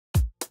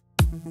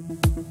I've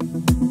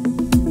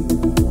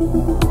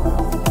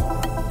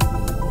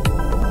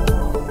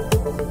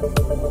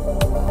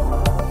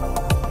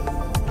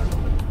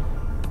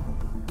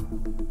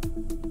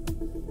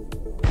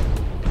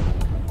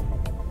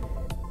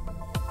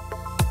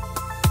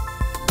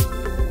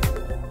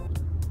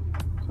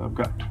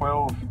got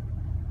 12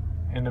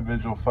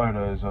 individual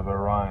photos of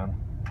Orion,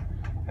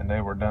 and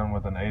they were done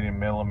with an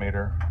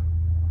 80mm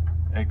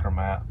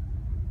achromat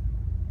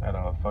at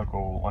a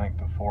focal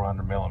length of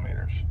 400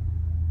 millimeters.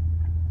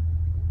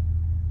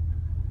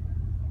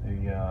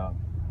 The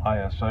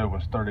ISO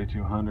was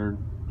 3200,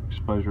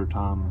 exposure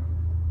time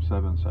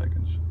 7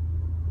 seconds.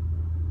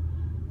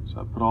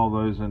 So I put all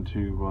those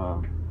into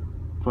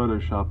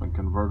Photoshop and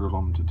converted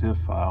them to TIFF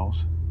files.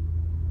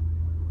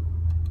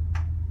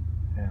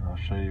 And I'll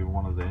show you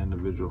one of the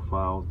individual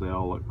files. They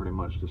all look pretty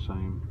much the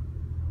same.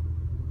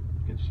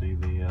 You can see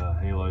the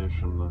halos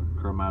from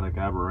the chromatic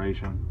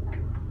aberration.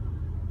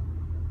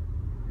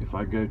 If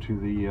I go to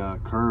the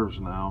curves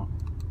now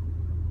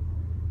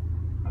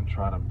and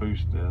try to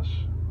boost this,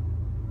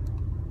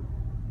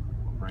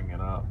 I'll bring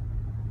it up.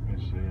 You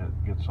see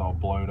it gets all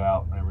blowed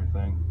out and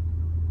everything.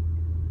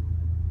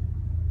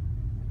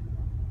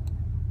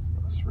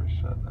 Let's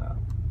reset that.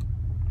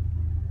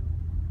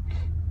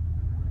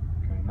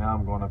 Now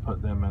I'm going to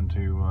put them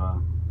into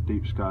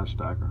Deep Sky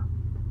Stacker.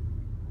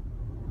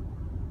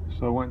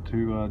 So I went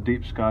to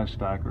Deep Sky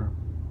Stacker,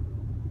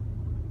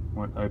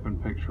 went to Open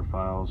Picture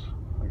Files.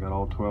 I got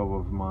all 12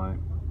 of my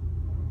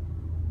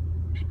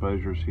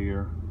exposures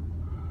here.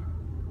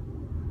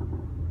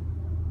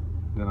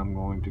 Then I'm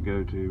going to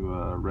go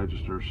to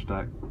Register,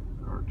 Stack,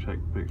 or Check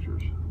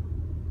Pictures.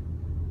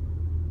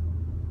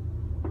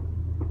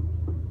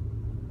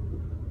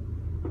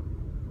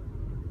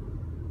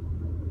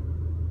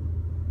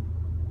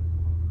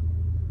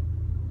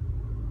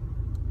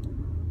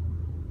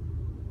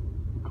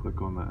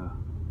 Click on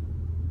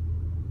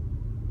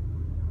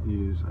the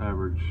Use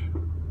Average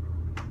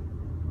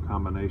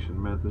Combination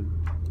Method.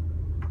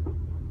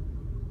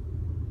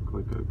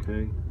 Click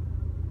OK.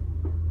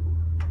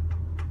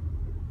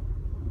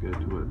 Go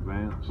to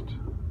Advanced.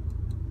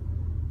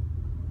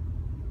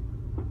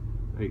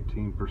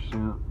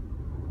 18%.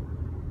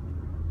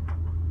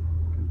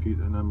 Compute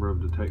the number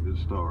of detected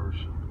stars.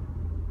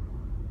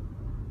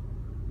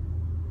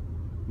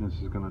 This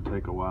is going to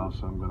take a while,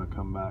 so I'm going to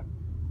come back.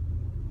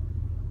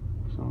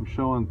 So I'm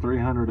showing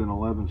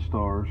 311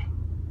 stars.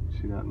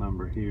 See that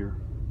number here.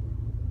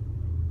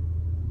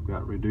 I've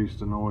got reduced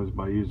the noise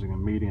by using a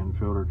median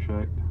filter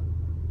checked.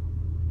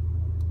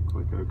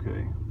 Click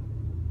OK.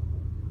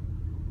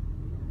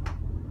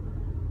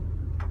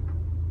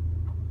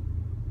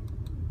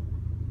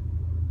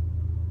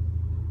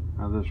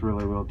 Now this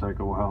really will take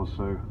a while,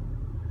 so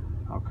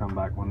I'll come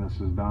back when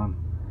this is done.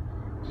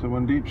 So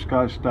when Deep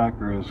Sky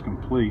Stacker is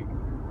complete,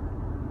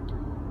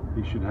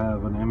 you should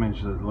have an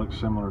image that looks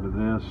similar to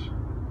this,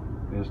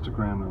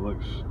 histogram that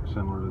looks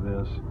similar to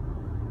this.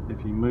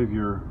 If you move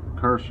your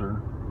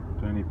cursor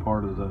to any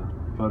part of the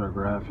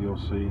photograph, you'll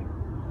see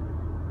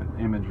an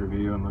image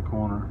review in the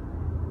corner.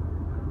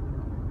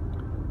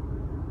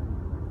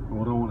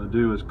 What I want to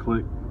do is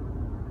click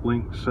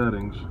Link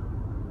Settings,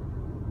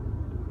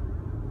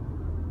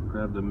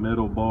 grab the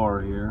middle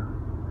bar here,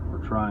 or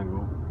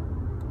triangle,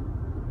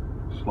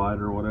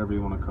 slider, whatever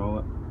you want to call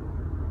it.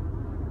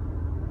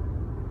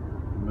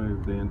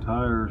 Move the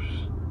entire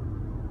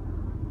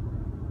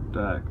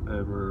stack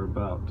over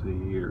about to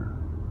here,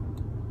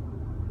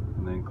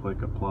 and then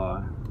click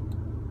Apply.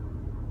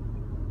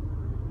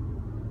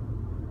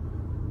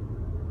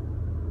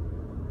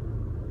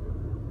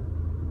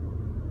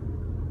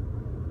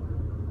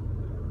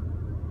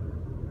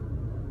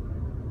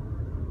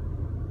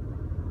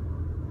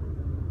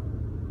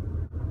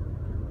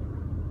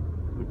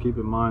 But keep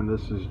in mind,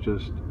 this is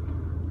just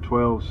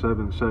 12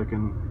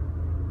 7-second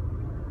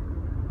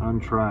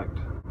untracked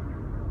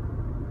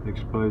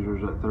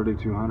exposures at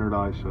 3200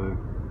 ISO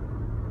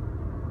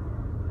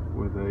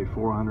with a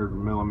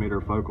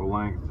 400mm focal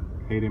length,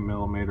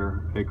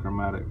 80mm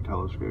achromatic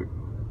telescope.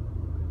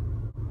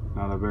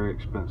 Not a very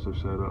expensive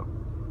setup.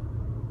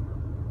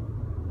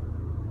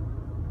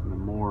 And the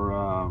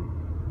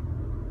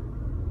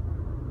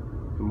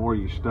more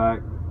you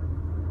stack,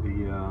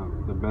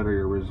 the better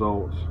your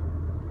results.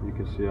 You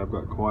can see I've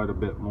got quite a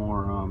bit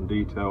more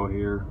detail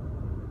here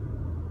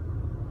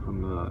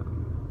from the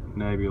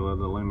nebula,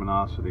 the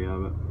luminosity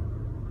of it.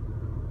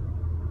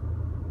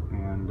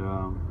 And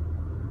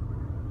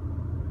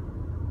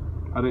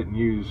I didn't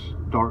use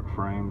dark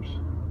frames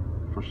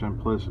for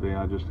simplicity.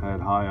 I just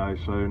had high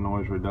ISO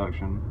noise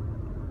reduction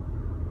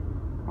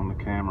on the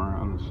camera,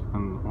 on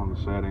the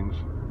settings.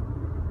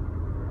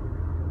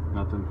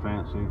 Nothing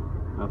fancy,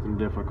 nothing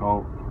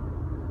difficult.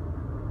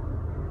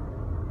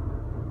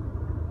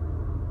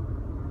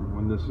 And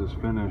when this is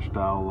finished,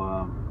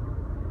 I'll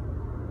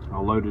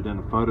load it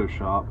into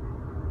Photoshop,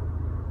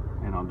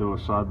 and I'll do a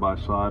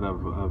side-by-side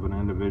of an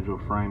individual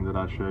frame that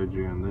I showed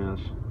you in this,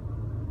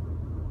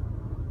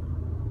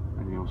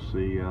 and you'll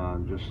see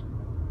just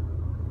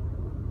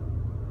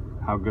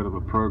how good of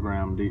a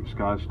program Deep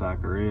Sky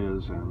Stacker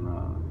is, and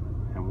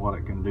what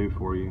it can do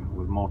for you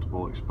with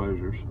multiple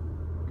exposures.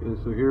 Okay,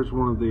 so here's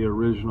one of the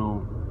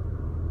original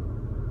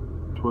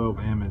 12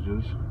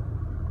 images.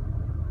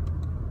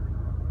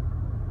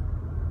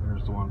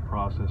 There's the one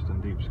processed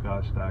in Deep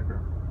Sky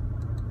Stacker.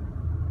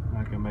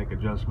 I can make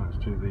adjustments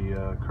to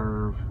the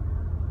curve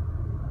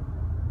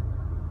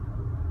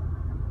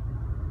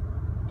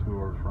to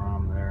or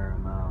from there,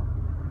 and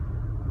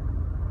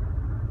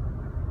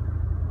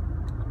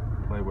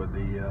play with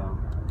the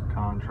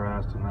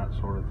contrast and that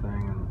sort of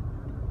thing. And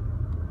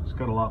it's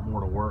got a lot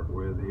more to work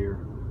with here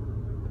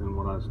than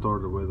what I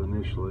started with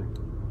initially.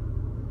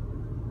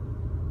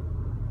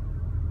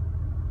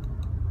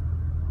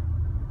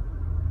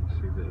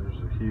 See, there's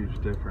a huge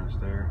difference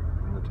there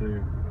in the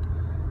two.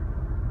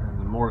 And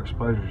the more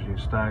exposures you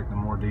stack, the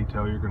more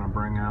detail you're going to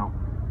bring out.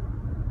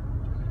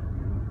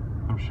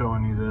 I'm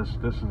showing you this.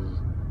 This is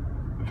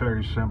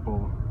very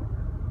simple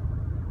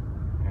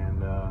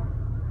and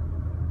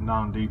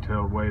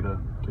non-detailed way to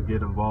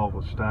get involved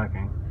with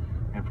stacking,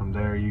 and from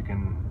there you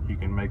can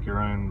make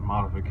your own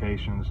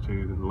modifications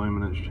to the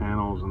luminance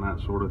channels and that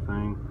sort of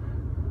thing,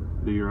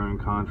 do your own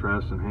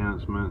contrast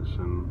enhancements,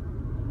 and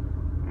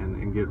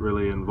get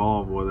really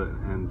involved with it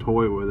and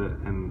toy with it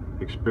and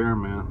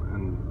experiment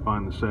and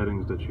find the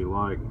settings that you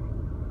like.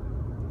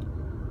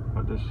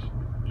 But this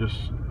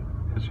just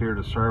is here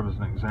to serve as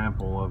an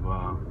example of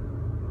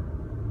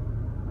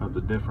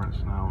the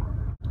difference now,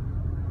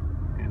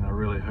 and I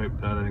really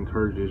hope that it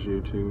encourages you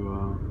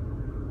to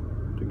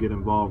get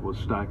involved with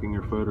stacking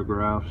your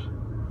photographs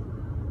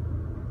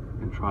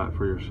and try it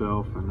for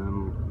yourself, and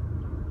then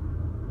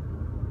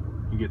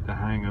you get the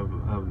hang of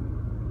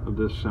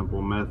this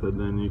simple method.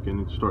 Then you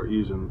can start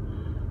using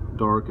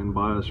dark and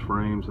bias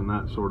frames and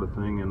that sort of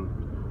thing,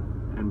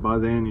 and by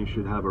then you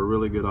should have a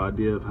really good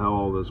idea of how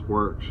all this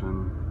works,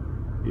 and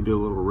you do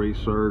a little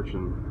research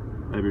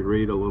and maybe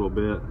read a little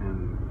bit,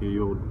 and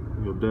you'll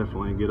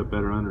definitely get a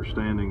better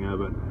understanding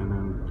of it, and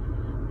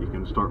then you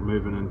can start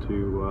moving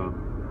into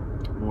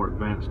more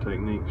advanced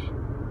techniques.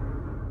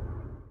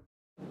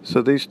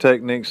 So these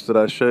techniques that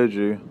I showed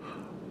you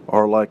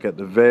are like at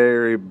the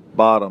very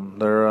bottom.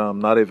 They're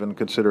not even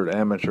considered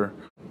amateur.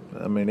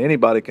 I mean,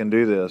 anybody can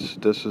do this.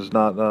 This is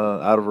not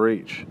out of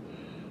reach,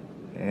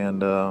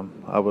 and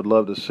I would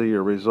love to see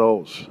your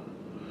results,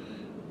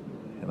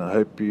 and I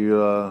hope you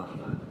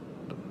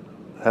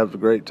have a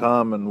great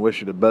time, and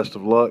wish you the best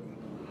of luck.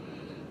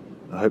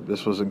 I hope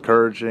this was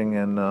encouraging,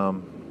 and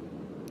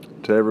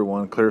to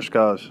everyone, clear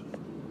skies.